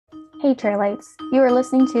Hey Traillites, you are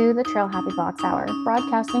listening to the Traill Happy Box Hour,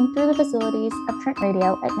 broadcasting through the facilities of Trent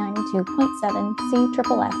Radio at 92.7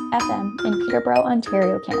 CFFF FM in Peterborough,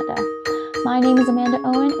 Ontario, Canada. My name is Amanda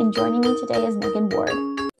Owen, and joining me today is Meghan Ward.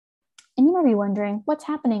 And you might be wondering, what's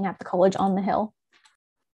happening at the College on the Hill?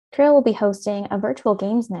 Traill will be hosting a virtual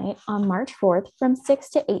games night on March 4th from 6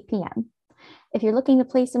 to 8 p.m. If you're looking to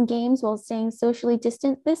play some games while staying socially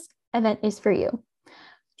distant, this event is for you.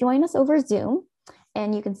 Join us over Zoom,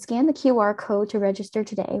 and you can scan the QR code to register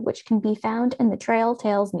today, which can be found in the Traill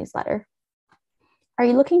Tales newsletter. Are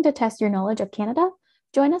you looking to test your knowledge of Canada?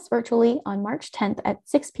 Join us virtually on March 10th at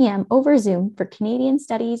 6 p.m. over Zoom for Canadian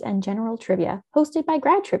Studies and General Trivia, hosted by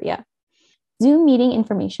Grad Trivia. Zoom meeting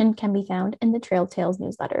information can be found in the Traill Tales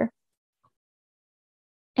newsletter.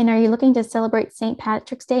 And are you looking to celebrate St.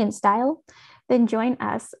 Patrick's Day in style? Then join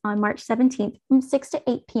us on March 17th from 6 to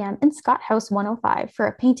 8 p.m. in Scott House 105 for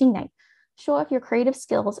a painting night. Show off your creative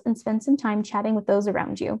skills and spend some time chatting with those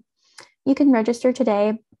around you. You can register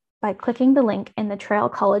today by clicking the link in the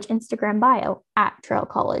Traill College Instagram bio at Traill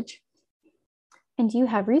College. And do you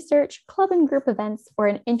have research, club and group events, or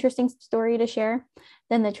an interesting story to share?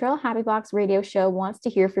 Then the Traill Happy Box radio show wants to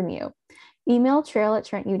hear from you. Email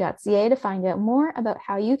traill@trentu.ca to find out more about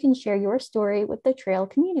how you can share your story with the Traill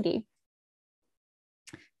community.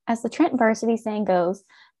 As the Trent varsity saying goes,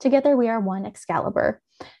 together we are one Excalibur.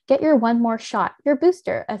 Get your one more shot, your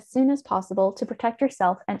booster, as soon as possible to protect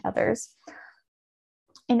yourself and others.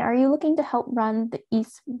 And are you looking to help run the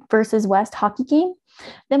East versus West hockey game?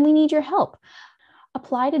 Then we need your help.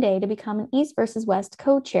 Apply today to become an East versus West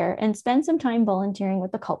co-chair and spend some time volunteering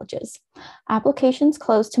with the colleges. Applications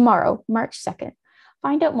close tomorrow, March 2nd.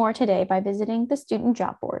 Find out more today by visiting the Student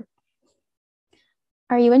Job Board.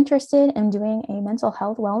 Are you interested in doing a mental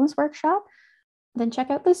health wellness workshop? Then check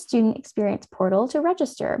out the Student Experience portal to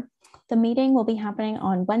register. The meeting will be happening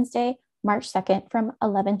on Wednesday, March 2nd from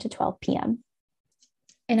 11 to 12 p.m.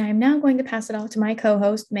 And I'm now going to pass it off to my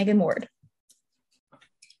co-host, Meghan Ward.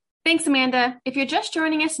 Thanks, Amanda. If you're just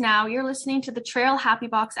joining us now, you're listening to the Traill Happy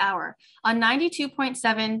Box Hour on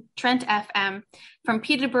 92.7 Trent FM from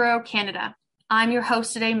Peterborough, Canada. I'm your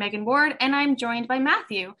host today, Meghan Ward, and I'm joined by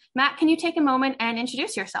Matthew. Matt, can you take a moment and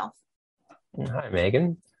introduce yourself? Hi,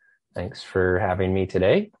 Megan. Thanks for having me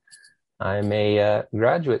today. I'm a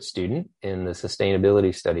graduate student in the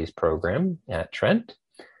Sustainability Studies program at Trent,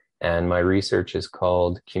 and my research is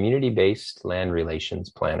called Community-Based Land Relations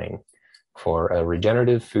Planning for a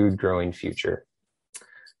Regenerative Food Growing Future.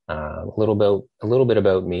 A little bit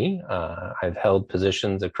about me. I've held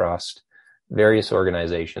positions across various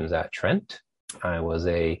organizations at Trent. I was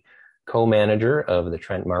a co-manager of the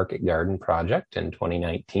Trent Market Garden project in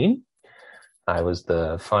 2019. I was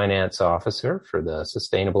the finance officer for the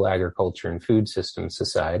Sustainable Agriculture and Food Systems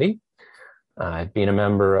Society. I've been a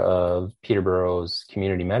member of Peterborough's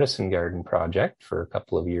Community Medicine Garden project for a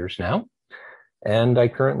couple of years now. And I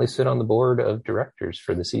currently sit on the board of directors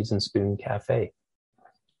for the Seeds and Spoon Cafe.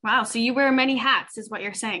 Wow, so you wear many hats is what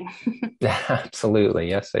you're saying. Absolutely,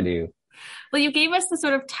 yes, I do. Well, you gave us the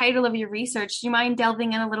sort of title of your research. Do you mind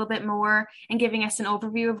delving in a little bit more and giving us an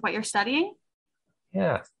overview of what you're studying?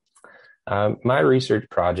 Yeah. My research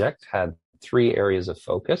project had three areas of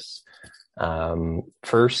focus.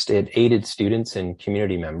 First, it aided students and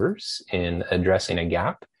community members in addressing a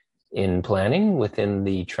gap in planning within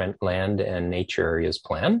the Trent Land and Nature Areas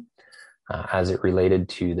Plan as it related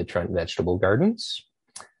to the Trent Vegetable Gardens.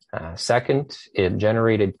 Second, it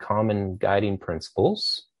generated common guiding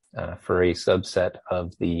principles for a subset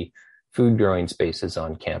of the food growing spaces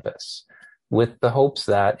on campus, with the hopes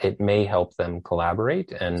that it may help them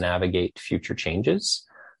collaborate and navigate future changes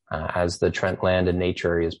as the Trent Land and Nature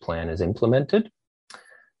Areas Plan is implemented.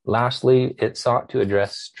 Lastly, it sought to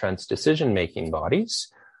address Trent's decision-making bodies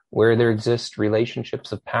where there exist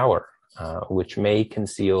relationships of power, which may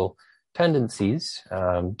conceal tendencies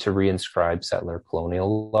to reinscribe settler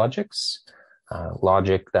colonial logics,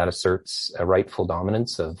 logic that asserts a rightful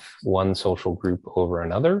dominance of one social group over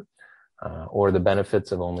another, or the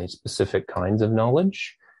benefits of only specific kinds of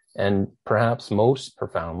knowledge, and perhaps most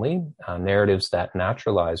profoundly, narratives that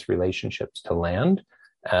naturalize relationships to land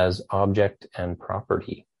as object and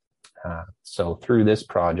property. So through this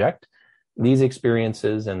project, these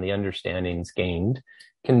experiences and the understandings gained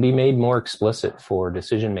can be made more explicit for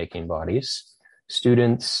decision-making bodies,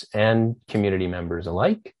 students, and community members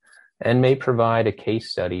alike, and may provide a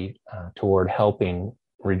case study toward helping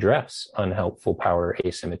redress unhelpful power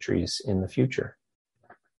asymmetries in the future.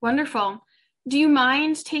 Wonderful. Do you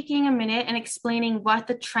mind taking a minute and explaining what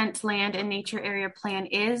the Trent Land and Nature Area Plan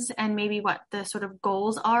is and maybe what the sort of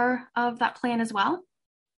goals are of that plan as well?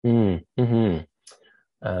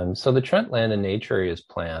 So the Trent Land and Nature Areas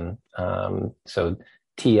Plan, so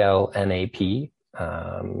TLNAP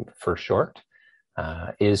for short,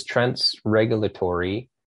 is Trent's regulatory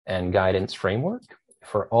and guidance framework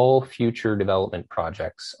for all future development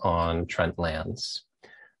projects on Trent lands.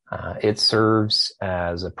 It serves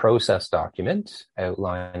as a process document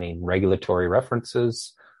outlining regulatory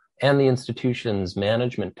references and the institution's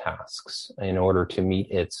management tasks in order to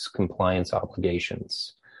meet its compliance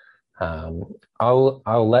obligations. I'll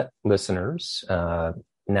let listeners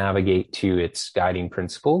navigate to its guiding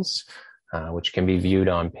principles, which can be viewed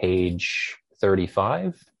on page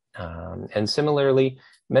 35. And similarly,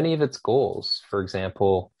 many of its goals, for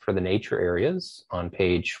example, for the nature areas on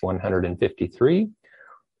page 153,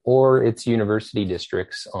 or its university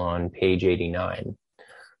districts on page 89.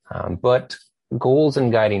 But goals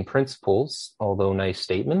and guiding principles, although nice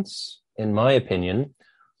statements, in my opinion,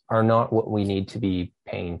 are not what we need to be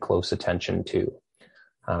paying close attention to.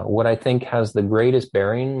 What I think has the greatest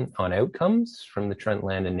bearing on outcomes from the Trent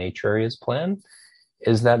Land and Nature Areas Plan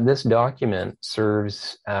is that this document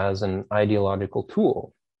serves as an ideological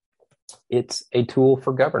tool. It's a tool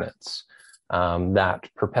for governance that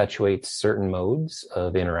perpetuates certain modes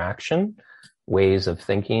of interaction, ways of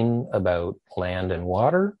thinking about land and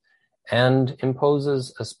water, and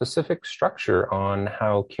imposes a specific structure on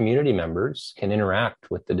how community members can interact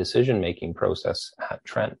with the decision-making process at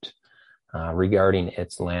Trent regarding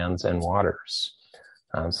its lands and waters.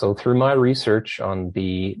 So through my research on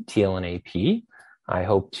the TLNAP, I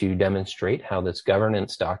hope to demonstrate how this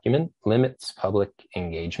governance document limits public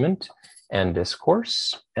engagement and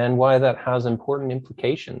discourse, and why that has important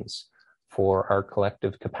implications for our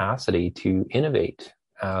collective capacity to innovate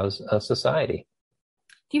as a society.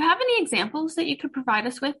 Do you have any examples that you could provide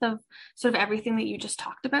us with of sort of everything that you just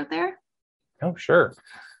talked about there? Oh, sure.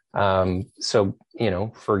 So,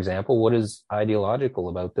 for example, what is ideological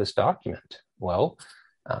about this document? Well,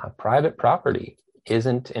 private property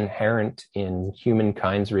isn't inherent in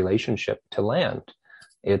humankind's relationship to land.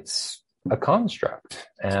 It's a construct,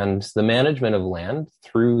 and the management of land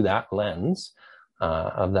through that lens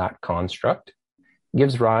of that construct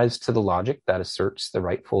gives rise to the logic that asserts the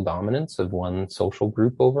rightful dominance of one social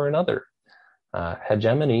group over another.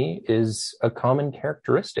 Hegemony is a common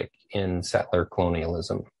characteristic in settler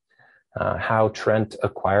colonialism. How Trent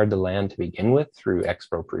acquired the land to begin with through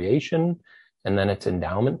expropriation, and then its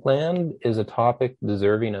endowment land, is a topic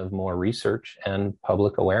deserving of more research and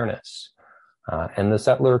public awareness. And the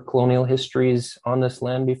settler colonial histories on this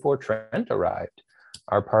land before Trent arrived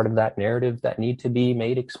are part of that narrative that need to be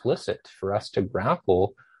made explicit for us to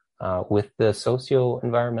grapple with the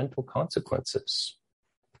socio-environmental consequences.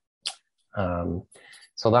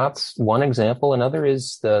 So that's one example. Another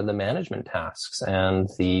is the management tasks and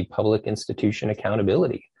the public institution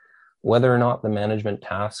accountability. Whether or not the management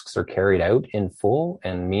tasks are carried out in full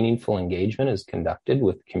and meaningful engagement is conducted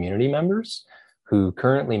with community members who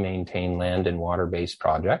currently maintain land and water-based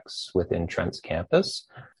projects within Trent's campus.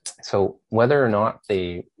 So whether or not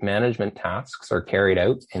the management tasks are carried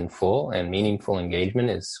out in full and meaningful engagement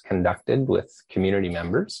is conducted with community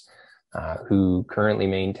members who currently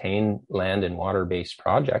maintain land and water-based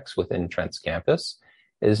projects within Trent's campus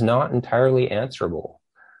is not entirely answerable.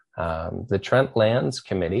 The Trent Lands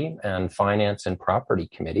Committee and Finance and Property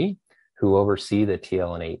Committee, who oversee the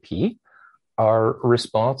TLNAP, are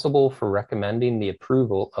responsible for recommending the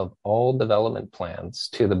approval of all development plans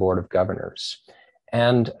to the Board of Governors,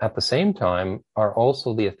 and at the same time are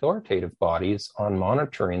also the authoritative bodies on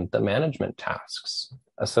monitoring the management tasks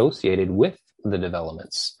associated with the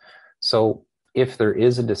developments. So if there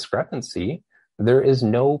is a discrepancy, there is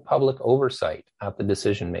no public oversight at the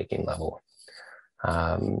decision-making level.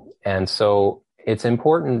 And so it's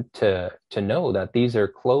important to know that these are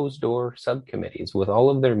closed-door subcommittees with all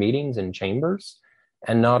of their meetings in chambers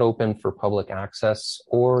and not open for public access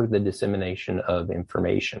or the dissemination of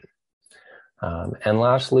information. And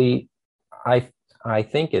lastly, I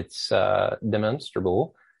think it's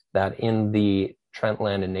demonstrable that in the Trent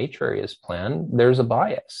Land and Nature Areas Plan, there's a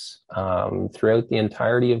bias throughout the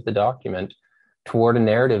entirety of the document toward a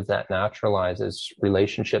narrative that naturalizes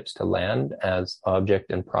relationships to land as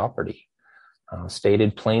object and property.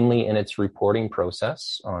 Stated plainly in its reporting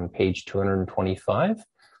process on page 225,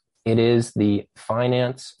 it is the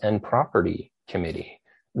Finance and Property Committee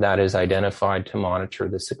that is identified to monitor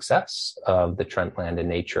the success of the Trent Land and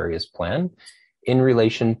Nature Areas Plan in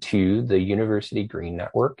relation to the University Green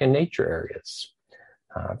Network and nature areas.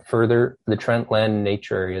 Further, the Trent Land and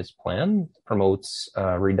Nature Areas Plan promotes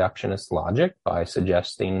reductionist logic by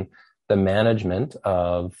suggesting the management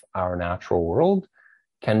of our natural world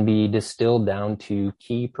can be distilled down to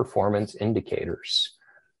key performance indicators,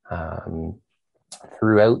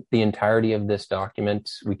 Throughout the entirety of this document,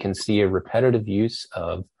 we can see a repetitive use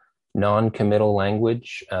of non-committal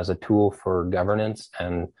language as a tool for governance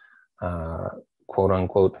and quote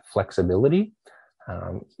unquote flexibility.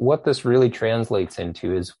 What this really translates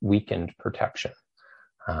into is weakened protection.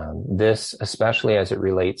 This, especially as it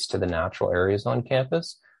relates to the natural areas on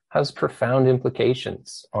campus, has profound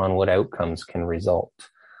implications on what outcomes can result.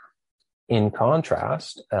 In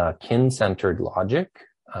contrast, kin-centered logic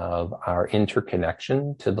of our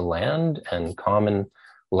interconnection to the land and common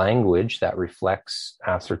language that reflects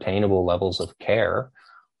ascertainable levels of care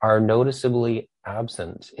are noticeably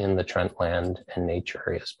absent in the Trent Land and Nature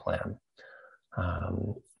Areas Plan.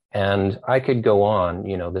 And I could go on,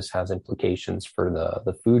 this has implications for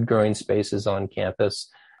the food growing spaces on campus,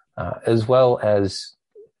 as well as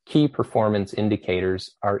key performance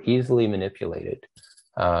indicators are easily manipulated.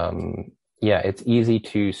 It's easy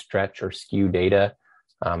to stretch or skew data,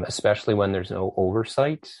 especially when there's no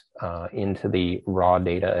oversight into the raw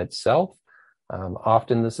data itself.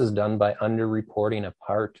 Often this is done by underreporting a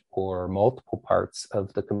part or multiple parts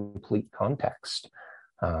of the complete context.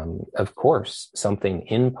 Of course, something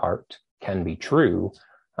in part can be true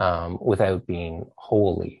without being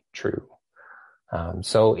wholly true.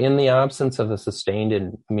 So in the absence of a sustained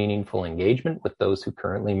and meaningful engagement with those who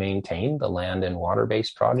currently maintain the land and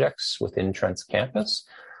water-based projects within Trent's campus,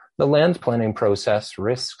 the land planning process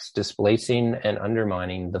risks displacing and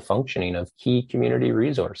undermining the functioning of key community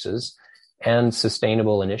resources and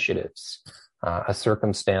sustainable initiatives, a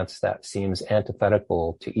circumstance that seems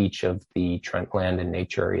antithetical to each of the Trent Land and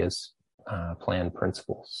Nature Areas plan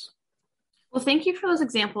principles. Well, thank you for those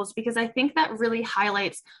examples, because I think that really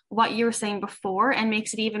highlights what you were saying before and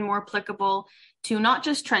makes it even more applicable to not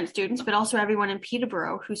just Trent students, but also everyone in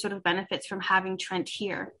Peterborough who sort of benefits from having Trent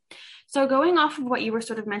here. So going off of what you were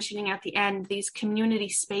sort of mentioning at the end, these community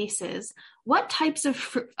spaces, what types of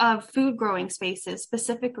food growing spaces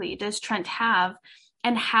specifically does Trent have,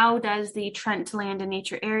 and how does the Trent Land and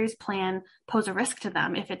Nature Areas Plan pose a risk to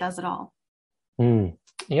them, if it does at all?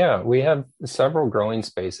 Yeah, we have several growing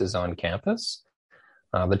spaces on campus.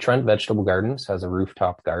 The Trent Vegetable Gardens has a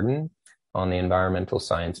rooftop garden on the Environmental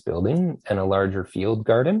Science Building and a larger field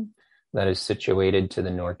garden that is situated to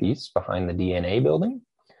the northeast behind the DNA building.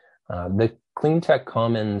 The Cleantech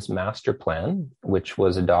Commons Master Plan, which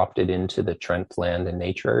was adopted into the Trent Land and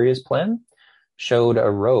Nature Areas Plan, showed a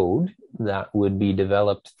road that would be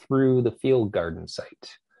developed through the field garden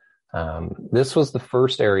site. This was the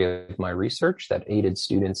first area of my research that aided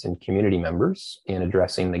students and community members in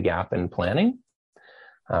addressing the gap in planning.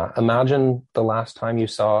 Imagine the last time you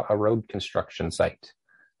saw a road construction site,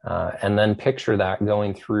 and then picture that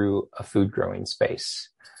going through a food growing space.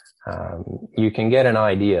 You can get an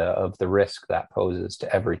idea of the risk that poses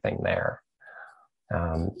to everything there.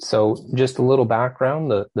 So just a little background,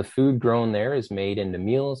 the food grown there is made into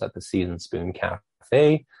meals at the Season Spoon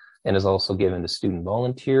Cafe and is also given to student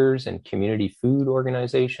volunteers and community food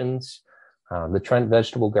organizations. The Trent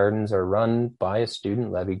Vegetable Gardens are run by a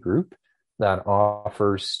student levy group that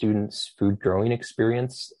offers students food growing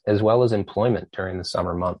experience as well as employment during the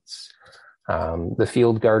summer months. The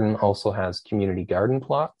field garden also has community garden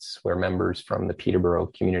plots where members from the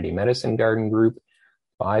Peterborough Community Medicine Garden Group,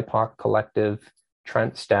 BIPOC Collective,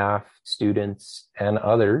 Trent staff, students, and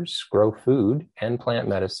others grow food and plant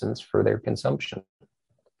medicines for their consumption.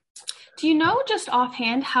 Do you know just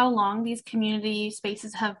offhand how long these community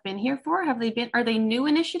spaces have been here for? Are they new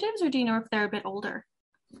initiatives, or do you know if they're a bit older?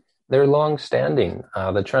 They're long-standing.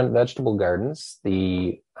 The Trent Vegetable Gardens,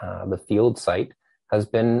 the field site, has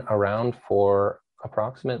been around for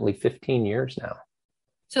approximately 15 years now.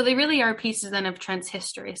 So they really are pieces then of Trent's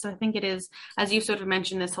history. So I think it is, as you sort of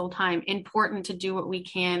mentioned this whole time, important to do what we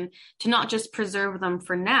can to not just preserve them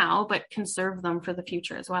for now, but conserve them for the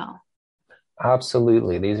future as well.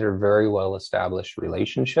 Absolutely. These are very well-established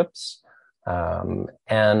relationships. And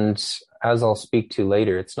as I'll speak to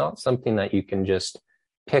later, it's not something that you can just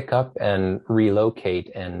pick up and relocate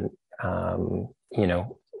and,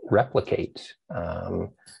 replicate.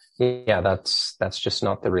 That's just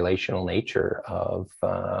not the relational nature of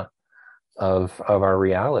our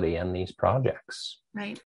reality and these projects.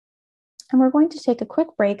 Right. And we're going to take a quick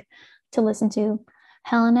break to listen to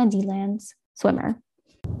Helena Deland's Swimmer.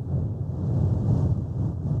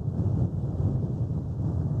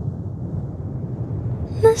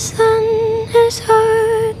 The sun has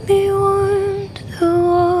hardly warmed the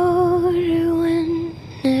water when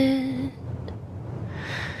it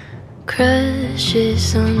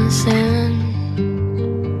crashes on the sand.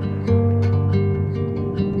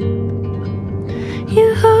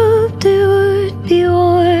 You hoped it would be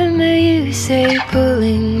warmer, you say,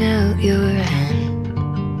 pulling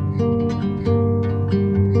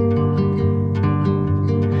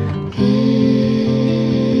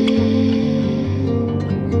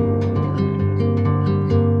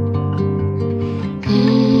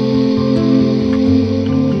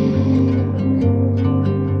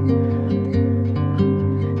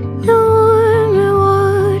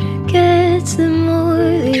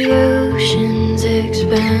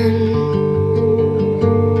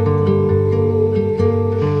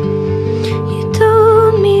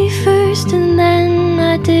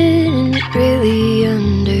really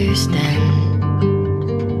understand.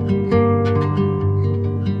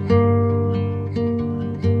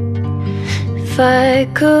 If I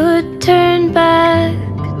could turn back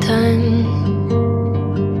time,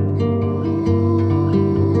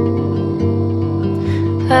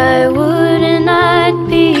 I would, and I'd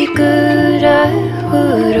be good. I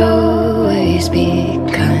would always be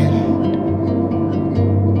kind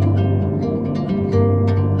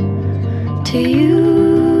to you.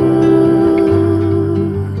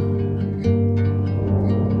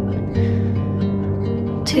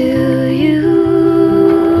 To you.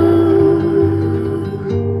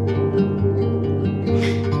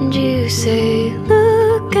 And you say,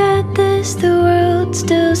 look at this, the world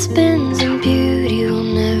still spins and beauty will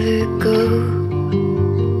never go.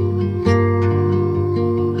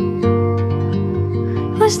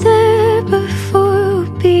 Was there before,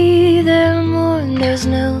 will be there more, and there's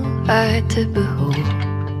no eye to behold.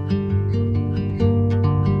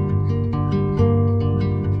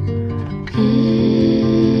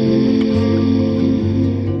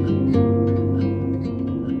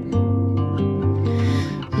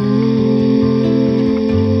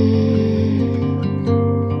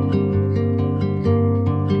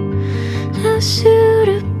 How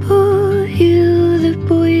suitable you, the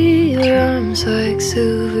boy, your arms like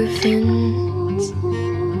silver fins,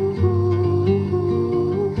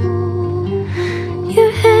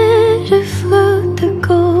 your head afloat, the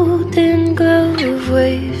golden glow of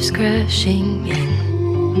waves crashing in.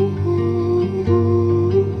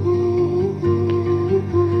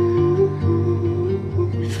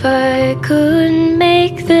 If I could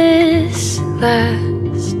make this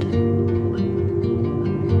last,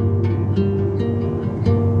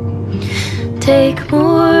 take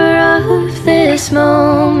more of this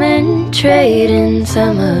moment, trade in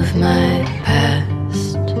some of my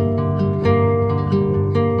past.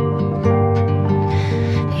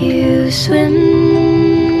 You swim,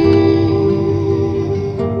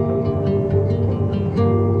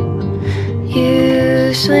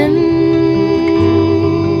 you swim.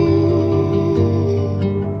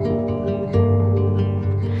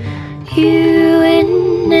 You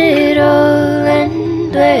in it all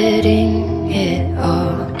and letting it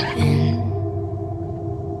all in.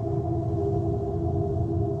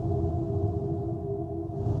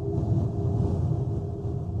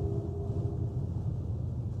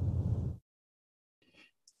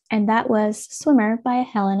 And that was Swimmer by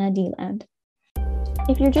Helena Deland.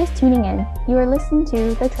 If you're just tuning in, you are listening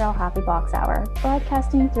to the Traill Happy Box Hour,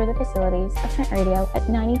 broadcasting through the facilities of Trent Radio at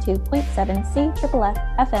 92.7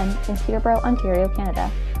 CFFF FM in Peterborough, Ontario,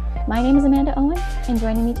 Canada. My name is Amanda Owen, and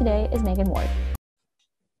joining me today is Meghan Ward.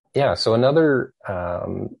 Yeah, so another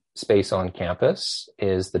space on campus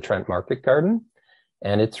is the Trent Market Garden,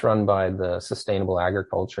 and it's run by the Sustainable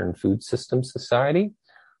Agriculture and Food Systems Society,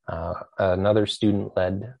 another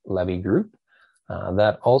student-led levy group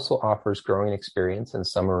that also offers growing experience and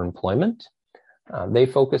summer employment. They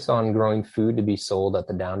focus on growing food to be sold at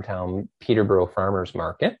the downtown Peterborough Farmers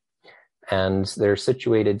Market, and they're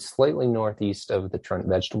situated slightly northeast of the Trent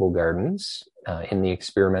Vegetable Gardens in the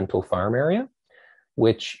experimental farm area,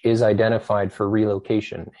 which is identified for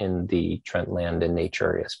relocation in the Trent Land and Nature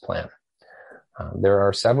Areas Plan. There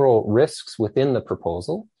are several risks within the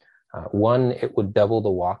proposal. One, it would double the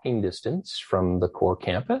walking distance from the core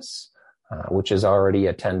campus, which is already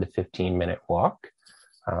a 10 to 15 minute walk.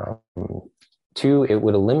 Two, it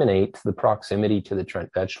would eliminate the proximity to the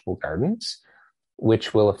Trent Vegetable Gardens,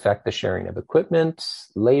 which will affect the sharing of equipment,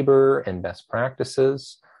 labor, and best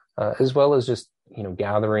practices, as well as just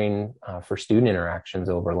gathering for student interactions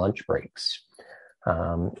over lunch breaks.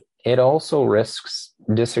 It also risks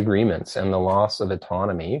disagreements and the loss of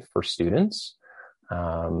autonomy for students,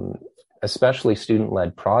 especially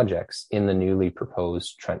student-led projects in the newly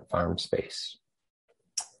proposed Trent Farm space.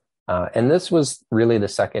 And this was really the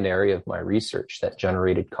second area of my research that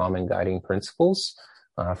generated common guiding principles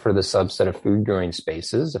for the subset of food growing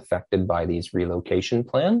spaces affected by these relocation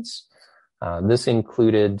plans. This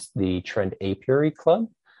included the Trent Apiary Club,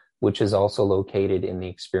 which is also located in the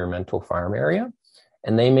experimental farm area.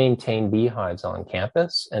 And they maintain beehives on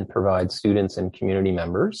campus and provide students and community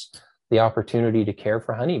members the opportunity to care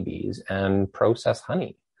for honeybees and process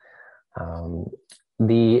honey.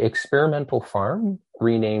 The experimental farm,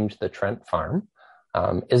 renamed the Trent Farm,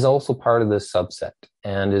 is also part of this subset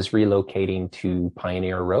and is relocating to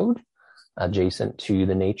Pioneer Road, adjacent to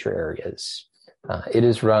the nature areas. It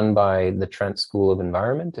is run by the Trent School of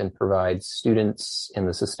Environment and provides students in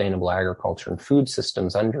the Sustainable Agriculture and Food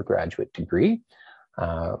Systems undergraduate degree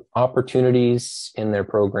opportunities in their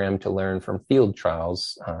program to learn from field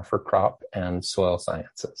trials for crop and soil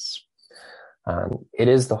sciences. It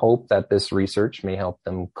is the hope that this research may help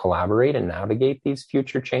them collaborate and navigate these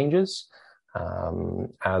future changes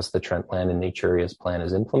as the Trent Land and Nature Areas Plan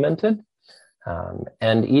is implemented.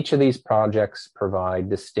 And each of these projects provide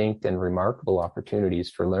distinct and remarkable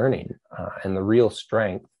opportunities for learning, and the real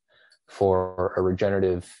strength for a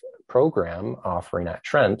regenerative program offering at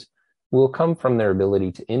Trent will come from their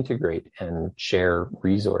ability to integrate and share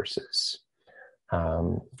resources.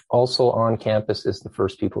 Also on campus is the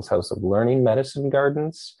First People's House of Learning Medicine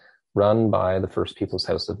Gardens, run by the First People's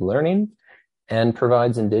House of Learning, and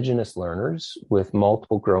provides Indigenous learners with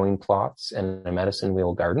multiple growing plots and a medicine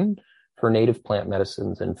wheel garden for native plant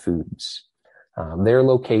medicines and foods. Their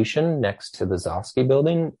location next to the Zosky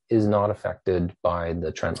building is not affected by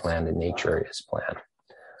the Trent Land and Nature Areas Plan.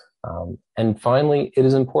 And finally, it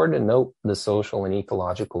is important to note the social and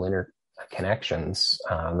ecological interconnections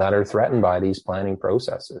that are threatened by these planning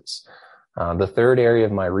processes. The third area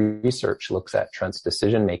of my research looks at Trent's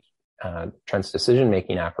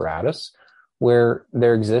decision-making apparatus, where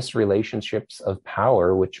there exists relationships of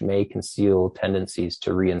power which may conceal tendencies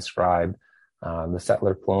to reinscribe the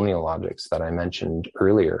settler colonial logics that I mentioned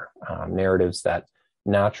earlier, narratives that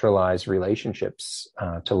naturalize relationships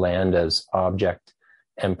to land as object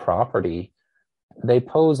and property. They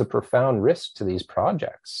pose a profound risk to these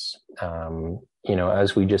projects.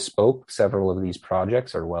 As we just spoke, several of these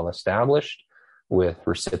projects are well established with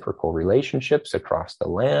reciprocal relationships across the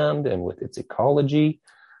land and with its ecology.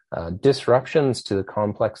 Disruptions to the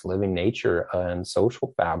complex living nature and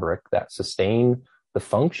social fabric that sustain the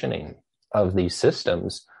functioning of these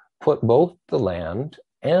systems put both the land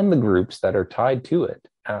and the groups that are tied to it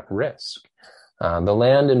at risk. The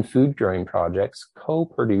land and food growing projects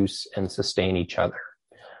co-produce and sustain each other.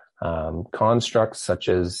 Constructs such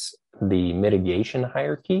as the mitigation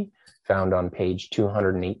hierarchy found on page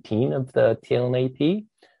 218 of the TLNAP,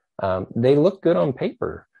 they look good on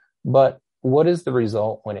paper, but what is the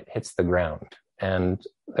result when it hits the ground? And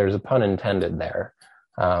there's a pun intended there.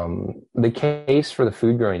 The case for the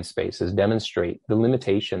food growing spaces demonstrate the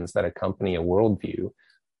limitations that accompany a worldview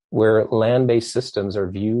where land-based systems are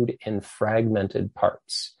viewed in fragmented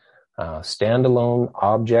parts, standalone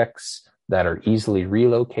objects that are easily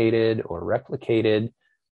relocated or replicated,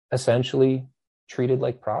 essentially treated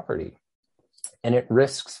like property. And it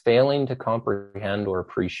risks failing to comprehend or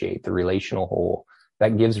appreciate the relational whole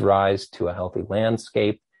that gives rise to a healthy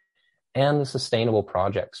landscape and the sustainable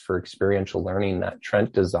projects for experiential learning that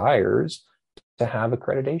Trent desires to have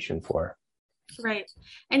accreditation for. Right.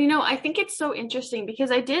 And, I think it's so interesting because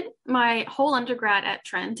I did my whole undergrad at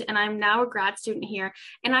Trent and I'm now a grad student here.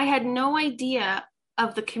 And I had no idea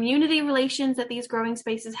of the community relations that these growing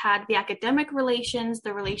spaces had, the academic relations,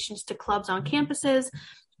 the relations to clubs on campuses.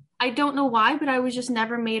 I don't know why, but I was just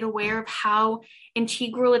never made aware of how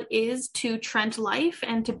integral it is to Trent life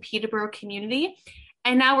and to Peterborough community.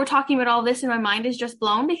 And now we're talking about all this and my mind is just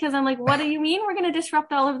blown because I'm like, what do you mean we're going to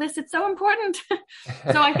disrupt all of this? It's so important.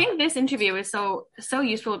 So I think this interview is so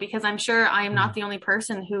useful because I'm sure I am not the only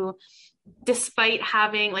person who, despite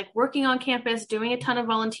having working on campus, doing a ton of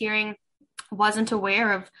volunteering, wasn't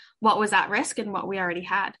aware of what was at risk and what we already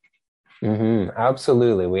had.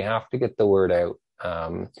 Absolutely. We have to get the word out.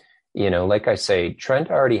 Like I say, Trent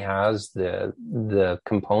already has the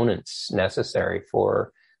components necessary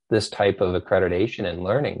for this type of accreditation and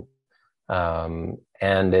learning.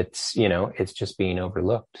 And it's just being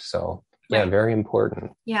overlooked. So yeah, very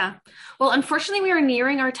important. Yeah. Well, unfortunately, we are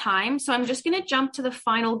nearing our time. So I'm just going to jump to the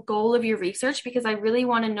final goal of your research because I really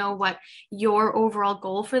want to know what your overall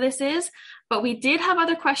goal for this is. But we did have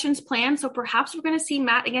other questions planned. So perhaps we're going to see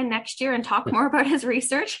Matt again next year and talk more about his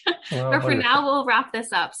research. But for now, we'll wrap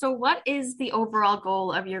this up. So what is the overall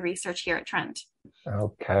goal of your research here at Trent?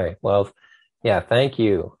 Okay. Well, yeah, thank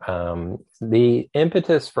you. The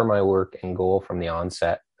impetus for my work and goal from the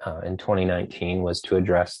onset in 2019 was to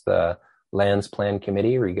address the Lands Plan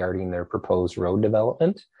Committee regarding their proposed road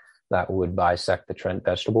development that would bisect the Trent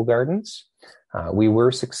vegetable gardens. We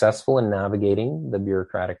were successful in navigating the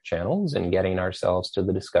bureaucratic channels and getting ourselves to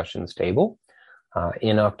the discussions table.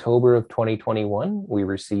 In October of 2021, we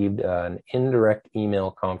received an indirect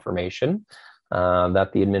email confirmation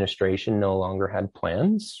that the administration no longer had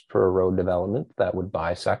plans for a road development that would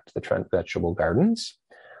bisect the Trent vegetable gardens.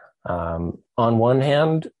 On one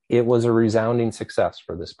hand, it was a resounding success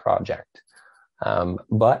for this project,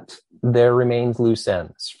 but there remains loose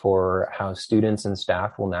ends for how students and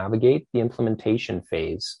staff will navigate the implementation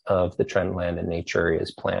phase of the Trent Land and Nature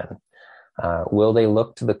Areas Plan. Will they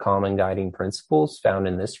look to the common guiding principles found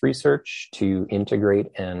in this research to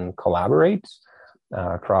integrate and collaborate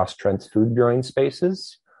across Trent's food growing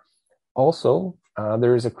spaces? Also,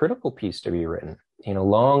 there is a critical piece to be written.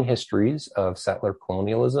 Long histories of settler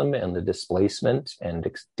colonialism and the displacement and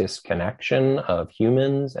disconnection of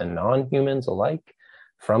humans and non-humans alike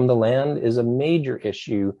from the land is a major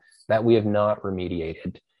issue that we have not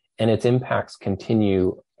remediated, and its impacts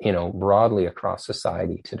continue, broadly across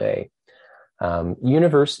society today.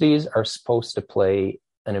 Universities are supposed to play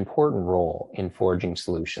an important role in forging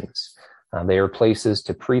solutions. They are places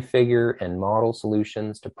to prefigure and model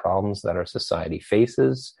solutions to problems that our society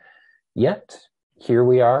faces. Yet, here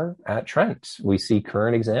we are at Trent. We see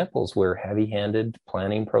current examples where heavy-handed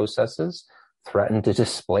planning processes threaten to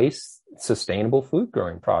displace sustainable food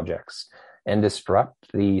growing projects and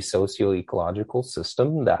disrupt the socio-ecological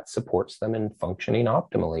system that supports them in functioning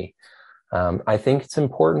optimally. I think it's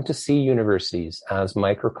important to see universities as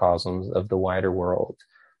microcosms of the wider world.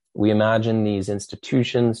 We imagine these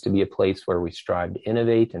institutions to be a place where we strive to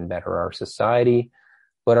innovate and better our society,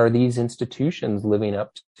 but are these institutions living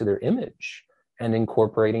up to their image and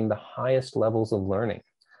incorporating the highest levels of learning?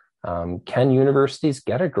 Can universities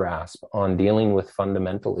get a grasp on dealing with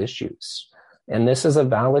fundamental issues? And this is a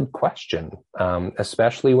valid question,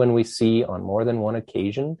 especially when we see on more than one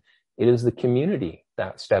occasion, it is the community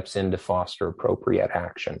that steps in to foster appropriate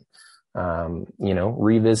action.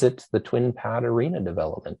 Revisit the Twin Pad Arena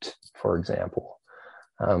development, for example.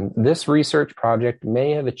 This research project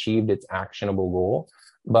may have achieved its actionable goal,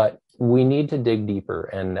 but we need to dig deeper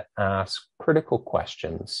and ask critical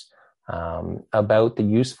questions about the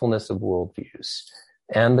usefulness of worldviews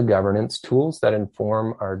and the governance tools that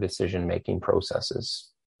inform our decision-making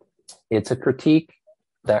processes. It's a critique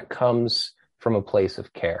that comes from a place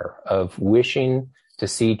of care, of wishing to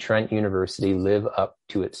see Trent University live up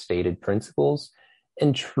to its stated principles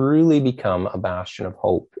and truly become a bastion of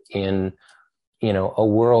hope in, a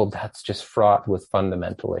world that's just fraught with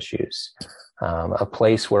fundamental issues. A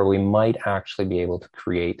place where we might actually be able to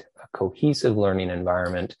create a cohesive learning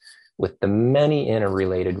environment with the many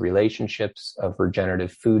interrelated relationships of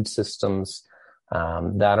regenerative food systems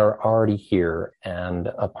that are already here and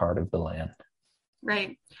a part of the land.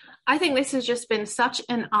 Right. I think this has just been such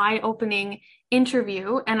an eye-opening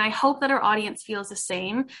interview, and I hope that our audience feels the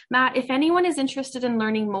same. Matt, if anyone is interested in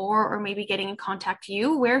learning more or maybe getting in contact with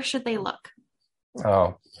you, where should they look?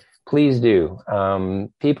 Oh, please do.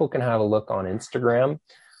 People can have a look on Instagram.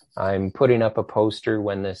 I'm putting up a poster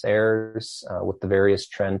when this airs with the various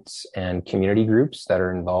Trent and community groups that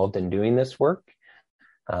are involved in doing this work.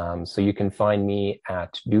 So you can find me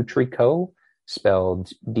at Dutryco,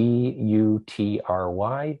 spelled Dutryco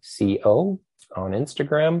on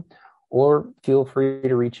Instagram, or feel free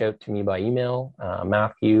to reach out to me by email,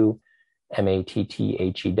 Matthew, Matthew,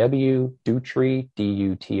 Dutry,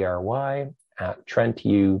 Dutry, at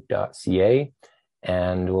trentu.ca,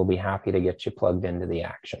 and we'll be happy to get you plugged into the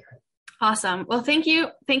action. Awesome. Well, thank you.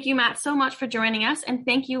 Thank you, Matt, so much for joining us. And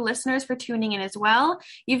thank you, listeners, for tuning in as well.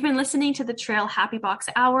 You've been listening to the Traill Happy Box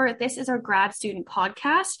Hour. This is our grad student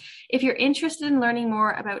podcast. If you're interested in learning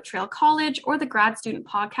more about Traill College or the grad student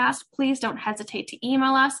podcast, please don't hesitate to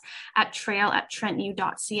email us at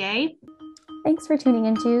traill@trentu.ca. Thanks for tuning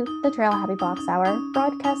into the Traill Happy Box Hour,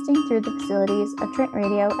 broadcasting through the facilities of Trent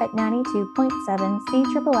Radio at 92.7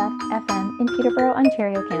 CFFF FM in Peterborough,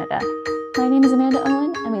 Ontario, Canada. My name is Amanda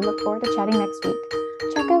Owen, and we look forward to chatting next week.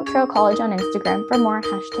 Check out Traill College on Instagram for more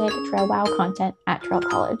 #TrailWow content at Traill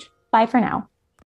College. Bye for now.